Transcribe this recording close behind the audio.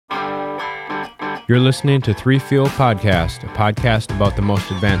You're listening to Three Fuel Podcast, a podcast about the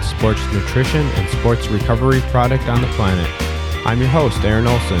most advanced sports nutrition and sports recovery product on the planet. I'm your host, Aaron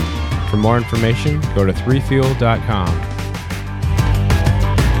Olson. For more information, go to threefuel.com.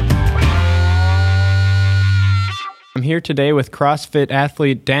 I'm here today with CrossFit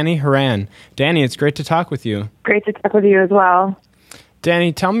athlete Danny Horan. Danny, it's great to talk with you. Great to talk with you as well.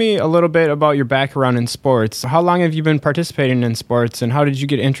 Danny, tell me a little bit about your background in sports. How long have you been participating in sports, and how did you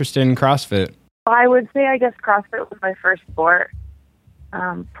get interested in CrossFit? I would say, CrossFit was my first sport.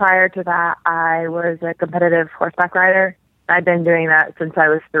 Prior to that, I was a competitive horseback rider. I've been doing that since I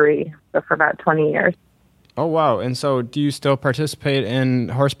was 3, so for about 20 years. Oh, wow. And so do you still participate in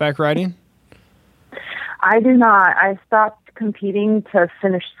horseback riding? I do not. I stopped competing to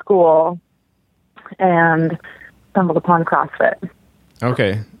finish school and stumbled upon CrossFit.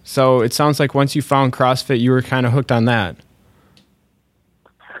 Okay. So it sounds like once you found CrossFit, you were kind of hooked on that.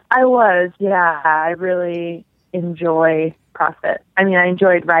 I was, yeah. I really enjoy CrossFit. I mean, I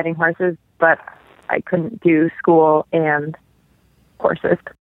enjoyed riding horses, but I couldn't do school and horses.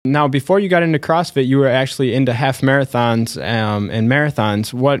 Now, before you got into CrossFit, you were actually into half marathons and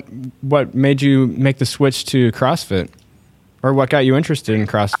marathons. What made you make the switch to CrossFit? Or what got you interested in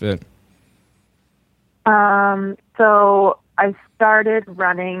CrossFit? So I started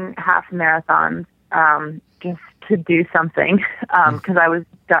running half marathons just to do something because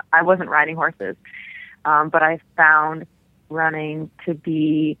I wasn't riding horses, but I found running to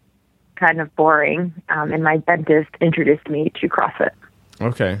be kind of boring, and my dentist introduced me to CrossFit.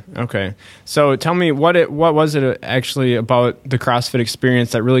 Okay. So tell me, what was it actually about the CrossFit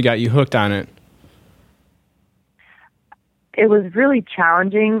experience that really got you hooked on it? It was really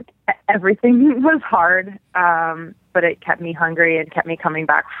challenging. Everything was hard, but it kept me hungry and kept me coming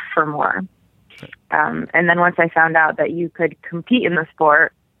back for more. And then once I found out that you could compete in the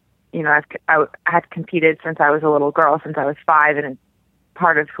sport, you know, I had competed since I was a little girl, since I was 5, and it's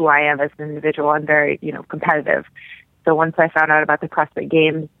part of who I am as an individual. I'm very, competitive. So once I found out about the CrossFit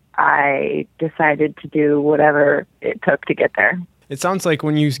Games, I decided to do whatever it took to get there. It sounds like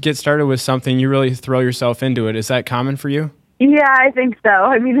when you get started with something, you really throw yourself into it. Is that common for you? Yeah, I think so.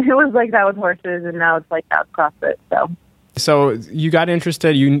 I mean, it was like that with horses, and now it's like that with CrossFit. So you got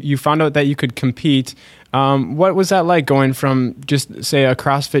interested, you found out that you could compete. What was that like going from just, say, a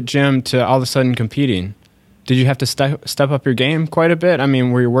CrossFit gym to all of a sudden competing? Did you have to step up your game quite a bit? I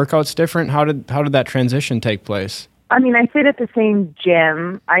mean, were your workouts different? How did that transition take place? I mean, I stayed at the same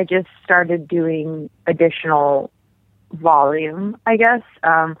gym. I just started doing additional volume, I guess.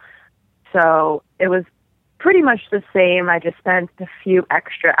 So it was pretty much the same. I just spent a few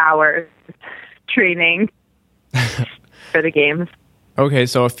extra hours training for the games. Okay,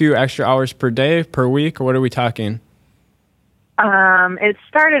 so a few extra hours per day, per week, or what are we talking? It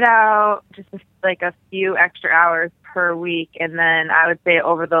started out just like a few extra hours per week, and then I would say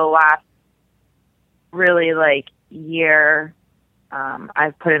over the last really year,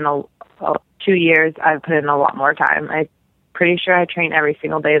 I've put in 2 years, I've put in a lot more time. I'm pretty sure I train every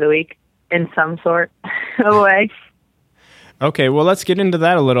single day of the week in some sort of way. Okay, well, let's get into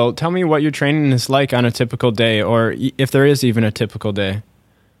that a little. Tell me what your training is like on a typical day, or if there is even a typical day.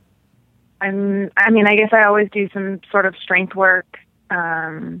 I guess I always do some sort of strength work.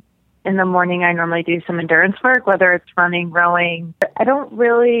 In the morning, I normally do some endurance work, whether it's running, rowing. I don't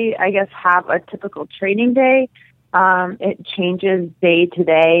really, have a typical training day. It changes day to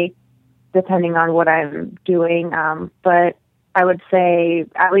day depending on what I'm doing. But I would say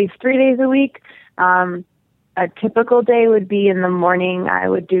at least 3 days a week. A typical day would be in the morning, I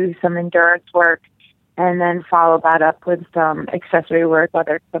would do some endurance work and then follow that up with some accessory work,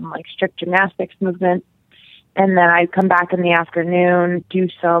 whether it's some strict gymnastics movements. And then I'd come back in the afternoon, do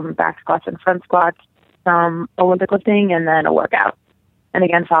some back squats and front squats, some Olympic lifting, and then a workout. And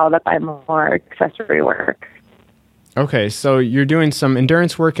again, followed up by more accessory work. Okay, so you're doing some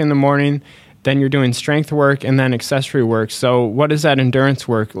endurance work in the morning, then you're doing strength work, and then accessory work. So what is that endurance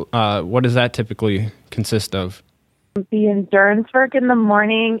work? What does that typically consist of? The endurance work in the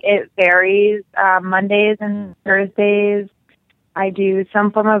morning, it varies. Mondays and Thursdays, I do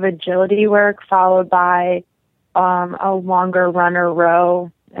some form of agility work followed by a longer run or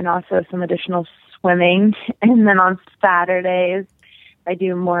row, and also some additional swimming. And then on Saturdays, I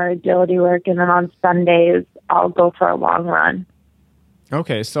do more agility work, and then on Sundays, I'll go for a long run.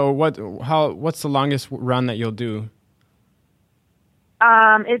 Okay, so what's the longest run that you'll do?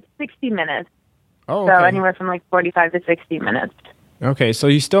 It's 60 minutes. Oh, okay. So anywhere from 45 to 60 minutes. Okay, so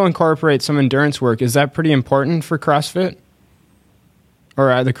you still incorporate some endurance work. Is that pretty important for CrossFit?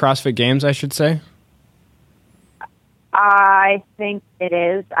 Or the CrossFit Games, I should say? I think it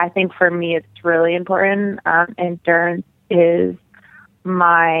is. I think for me it's really important. Endurance is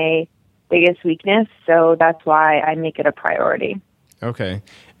my biggest weakness, so that's why I make it a priority. Okay.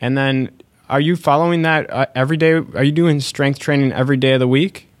 And then are you following that every day? Are you doing strength training every day of the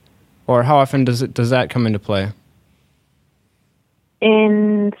week? Or how often does that come into play?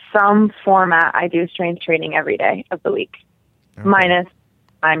 In some format, I do strength training every day of the week. Okay. Minus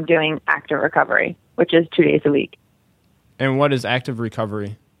I'm doing active recovery, which is 2 days a week. And what is active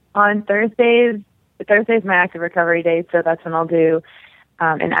recovery? On Thursday's my active recovery day, so that's when I'll do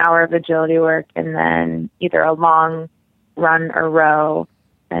an hour of agility work and then either a long run or row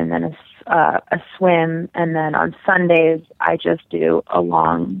and then a swim. And then on Sundays, I just do a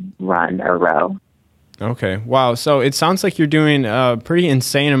long run or row. Okay. Wow. So it sounds like you're doing a pretty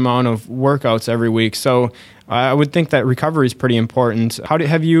insane amount of workouts every week. So I would think that recovery is pretty important.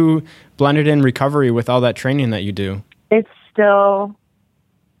 Have you blended in recovery with all that training that you do? It's still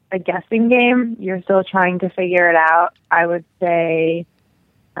a guessing game. You're still trying to figure it out. I would say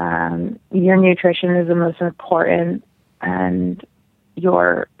your nutrition is the most important, and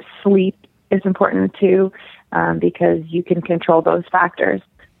your sleep is important too, because you can control those factors.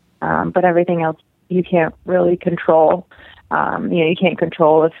 But everything else you can't really control. You can't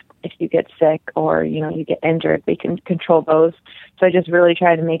control if you get sick or, you get injured. They can control those. So I just really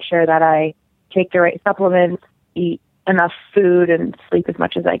try to make sure that I take the right supplements, eat enough food, and sleep as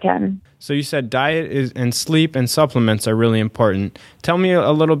much as I can. So you said diet and sleep and supplements are really important. Tell me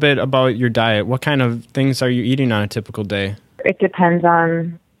a little bit about your diet. What kind of things are you eating on a typical day? It depends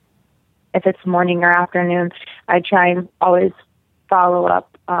on if it's morning or afternoon. I try and always follow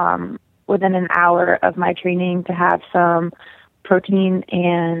up within an hour of my training to have some protein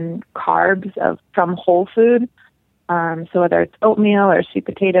and carbs from whole food. So whether it's oatmeal or sweet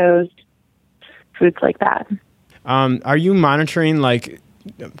potatoes, foods like that. Are you monitoring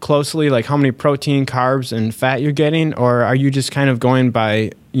closely how many protein, carbs, and fat you're getting, or are you just kind of going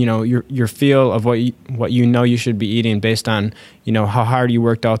by your feel of what you should be eating based on how hard you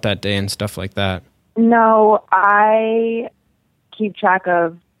worked out that day and stuff like that? No, I keep track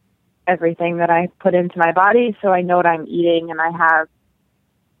of everything that I put into my body, so I know what I'm eating, and I have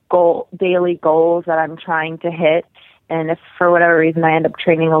daily goals that I'm trying to hit. And if for whatever reason I end up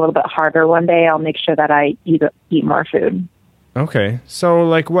training a little bit harder one day, I'll make sure that I eat more food. Okay. So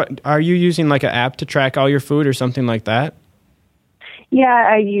what are you using, an app to track all your food or something like that? Yeah,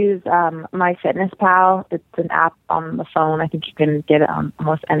 I use MyFitnessPal. It's an app on the phone. I think you can get it on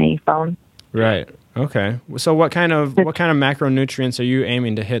almost any phone. Right. Okay. So what kind of macronutrients are you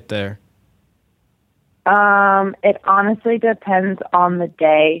aiming to hit there? It honestly depends on the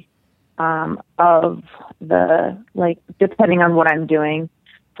day, of depending on what I'm doing.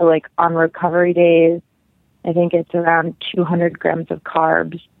 So on recovery days, I think it's around 200 grams of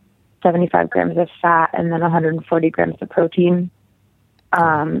carbs, 75 grams of fat, and then 140 grams of protein.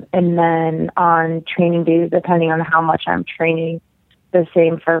 And then on training days, depending on how much I'm training, the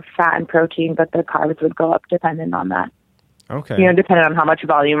same for fat and protein, but the carbs would go up depending on that. Okay. Depending on how much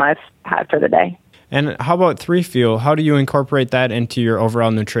volume I've had for the day. And how about 3-Fuel? How do you incorporate that into your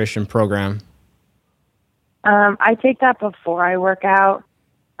overall nutrition program? I take that before I work out,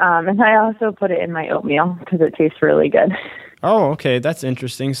 and I also put it in my oatmeal because it tastes really good. Oh, okay, that's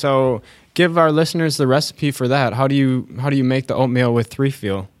interesting. So, give our listeners the recipe for that. How do you make the oatmeal with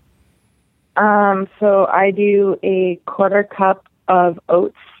 3-Fuel? So I do a quarter cup of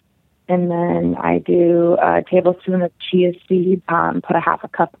oats, and then I do a tablespoon of chia seed. Put a half a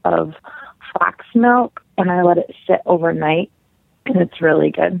cup of flax milk, and I let it sit overnight, and it's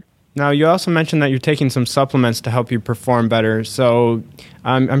really good. Now, you also mentioned that you're taking some supplements to help you perform better. So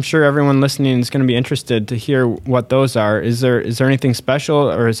I'm sure everyone listening is going to be interested to hear what those are. Is there anything special,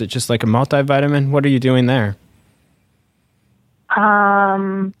 or is it just like a multivitamin? What are you doing there?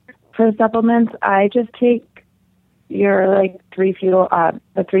 For supplements, I just take your 3-Fuel,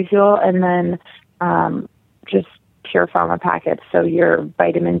 the 3-Fuel, and then just Pure Pharma packets. So your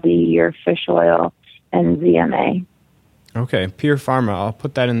vitamin D, your fish oil, and ZMA. Okay, Pure Pharma. I'll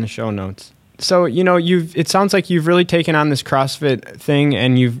put that in the show notes. So, it sounds like you've really taken on this CrossFit thing,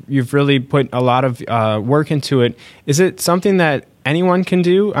 and you've really put a lot of work into it. Is it something that anyone can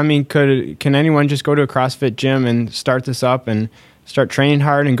do? I mean, can anyone just go to a CrossFit gym and start this up and start training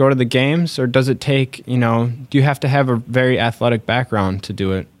hard and go to the games? Or does it take, do you have to have a very athletic background to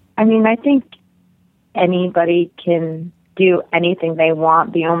do it? I mean, I think anybody can do anything they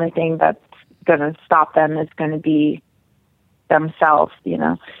want. The only thing that's going to stop them is going to be themselves,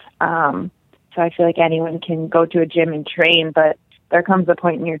 So I feel like anyone can go to a gym and train, but there comes a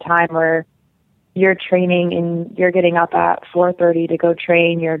point in your time where you're training and you're getting up at 4:30 to go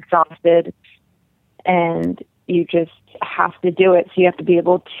train, you're exhausted, and you just have to do it. So you have to be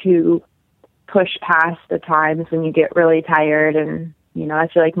able to push past the times when you get really tired. And, I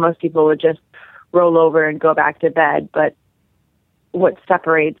feel like most people would just roll over and go back to bed. But what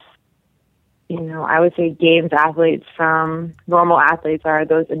separates, I would say games athletes from normal athletes are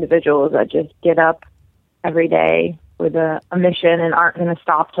those individuals that just get up every day with a mission and aren't going to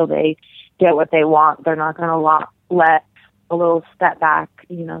stop till they get what they want. They're not going to let a little setback,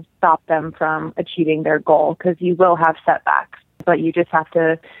 stop them from achieving their goal, because you will have setbacks, but you just have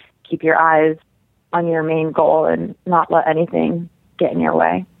to keep your eyes on your main goal and not let anything get in your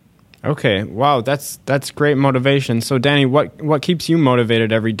way. Okay. Wow. That's great motivation. So Danny, what keeps you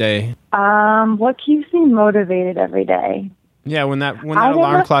motivated every day? What keeps me motivated every day? Yeah. When that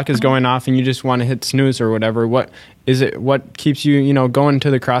alarm clock is going off and you just want to hit snooze or whatever, what keeps you, going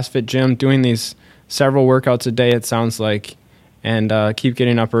to the CrossFit gym, doing these several workouts a day, it sounds like, and keep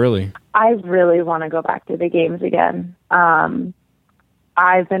getting up early? I really want to go back to the games again.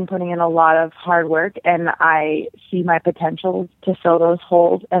 I've been putting in a lot of hard work, and I see my potential to fill those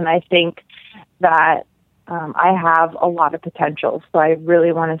holes. And I think that I have a lot of potential. So I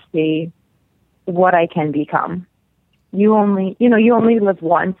really want to see what I can become. You only live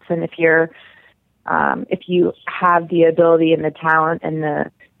once. And if you have the ability and the talent and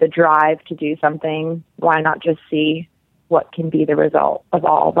the drive to do something, why not just see what can be the result of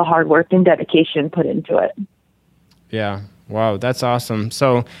all the hard work and dedication put into it? Yeah. Wow, that's awesome.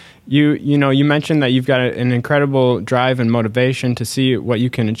 So you mentioned that you've got an incredible drive and motivation to see what you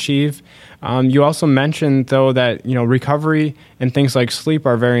can achieve. You also mentioned, though, that recovery and things like sleep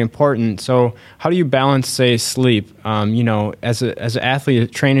are very important. So how do you balance, say, sleep? As an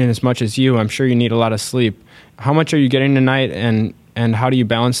athlete training as much as you, I'm sure you need a lot of sleep. How much are you getting a night, and how do you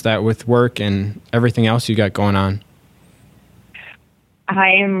balance that with work and everything else you got going on?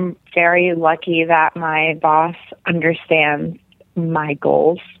 I am very lucky that my boss understands my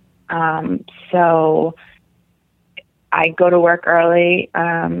goals. So I go to work early,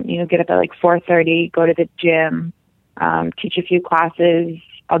 get up at like 4:30, go to the gym, teach a few classes.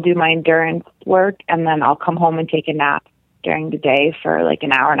 I'll do my endurance work, and then I'll come home and take a nap during the day for like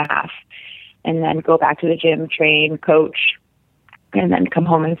an hour and a half, and then go back to the gym, train, coach, and then come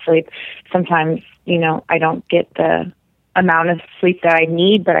home and sleep. Sometimes, I don't get the amount of sleep that I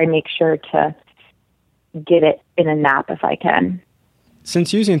need, but I make sure to get it in a nap if I can.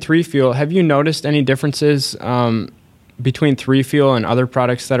 Since using 3Fuel, have you noticed any differences between 3Fuel and other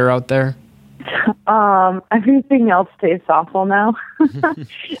products that are out there? Everything else tastes awful now.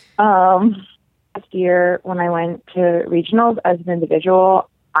 Last year when I went to regionals as an individual,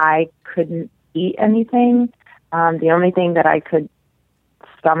 I couldn't eat anything. The only thing that I could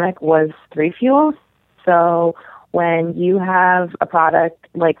stomach was 3Fuel. So when you have a product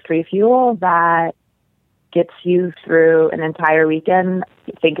like 3Fuel that gets you through an entire weekend,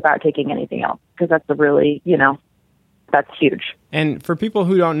 think about taking anything else, because that's that's huge. And for people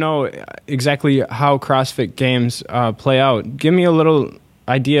who don't know exactly how CrossFit Games play out, give me a little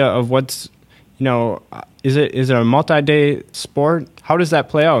idea of what's, is it a multi-day sport? How does that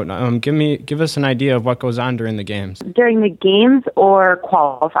play out? Give us an idea of what goes on during the games. During the games or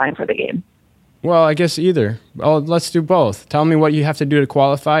qualifying for the game? Well, I guess either. Oh, let's do both. Tell me what you have to do to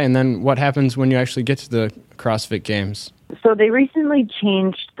qualify, and then what happens when you actually get to the CrossFit Games. So they recently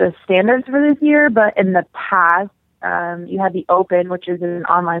changed the standards for this year, but in the past, you had the Open, which is an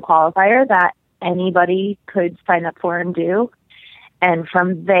online qualifier that anybody could sign up for and do. And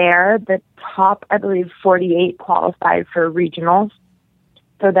from there, the top, I believe, 48 qualified for regionals.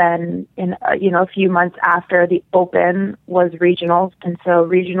 So then, in a few months after, the Open was regionals, and so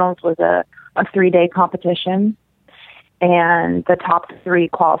regionals was a 3-day competition, and the top 3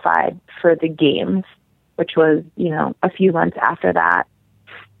 qualified for the games, which was, a few months after that.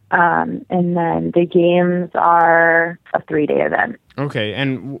 And then the games are a 3-day event. Okay.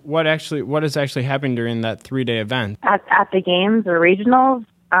 And what is actually happening during that 3-day event? At the games or regionals,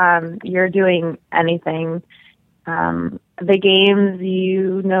 you're doing anything. The games,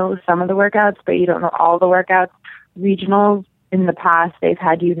 some of the workouts, but you don't know all the workouts. Regionals, in the past, they've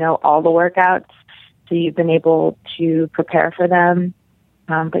had all the workouts, so you've been able to prepare for them.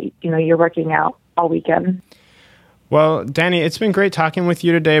 But you're working out all weekend. Well, Danny, it's been great talking with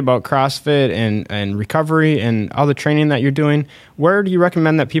you today about CrossFit and recovery and all the training that you're doing. Where do you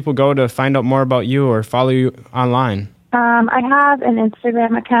recommend that people go to find out more about you or follow you online? I have an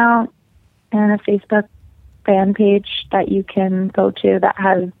Instagram account and a Facebook fan page that you can go to that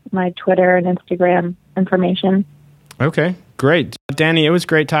has my Twitter and Instagram information. Okay, Great. Danny, it was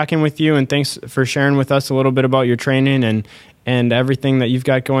great talking with you, and thanks for sharing with us a little bit about your training and everything that you've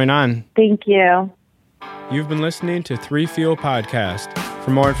got going on. Thank you. You've been listening to 3Fuel Podcast.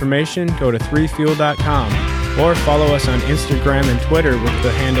 For more information, go to 3fuel.com or follow us on Instagram and Twitter with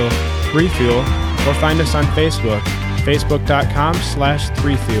the handle 3Fuel, or find us on Facebook,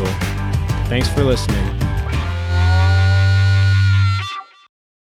 facebook.com/3Fuel. Thanks for listening.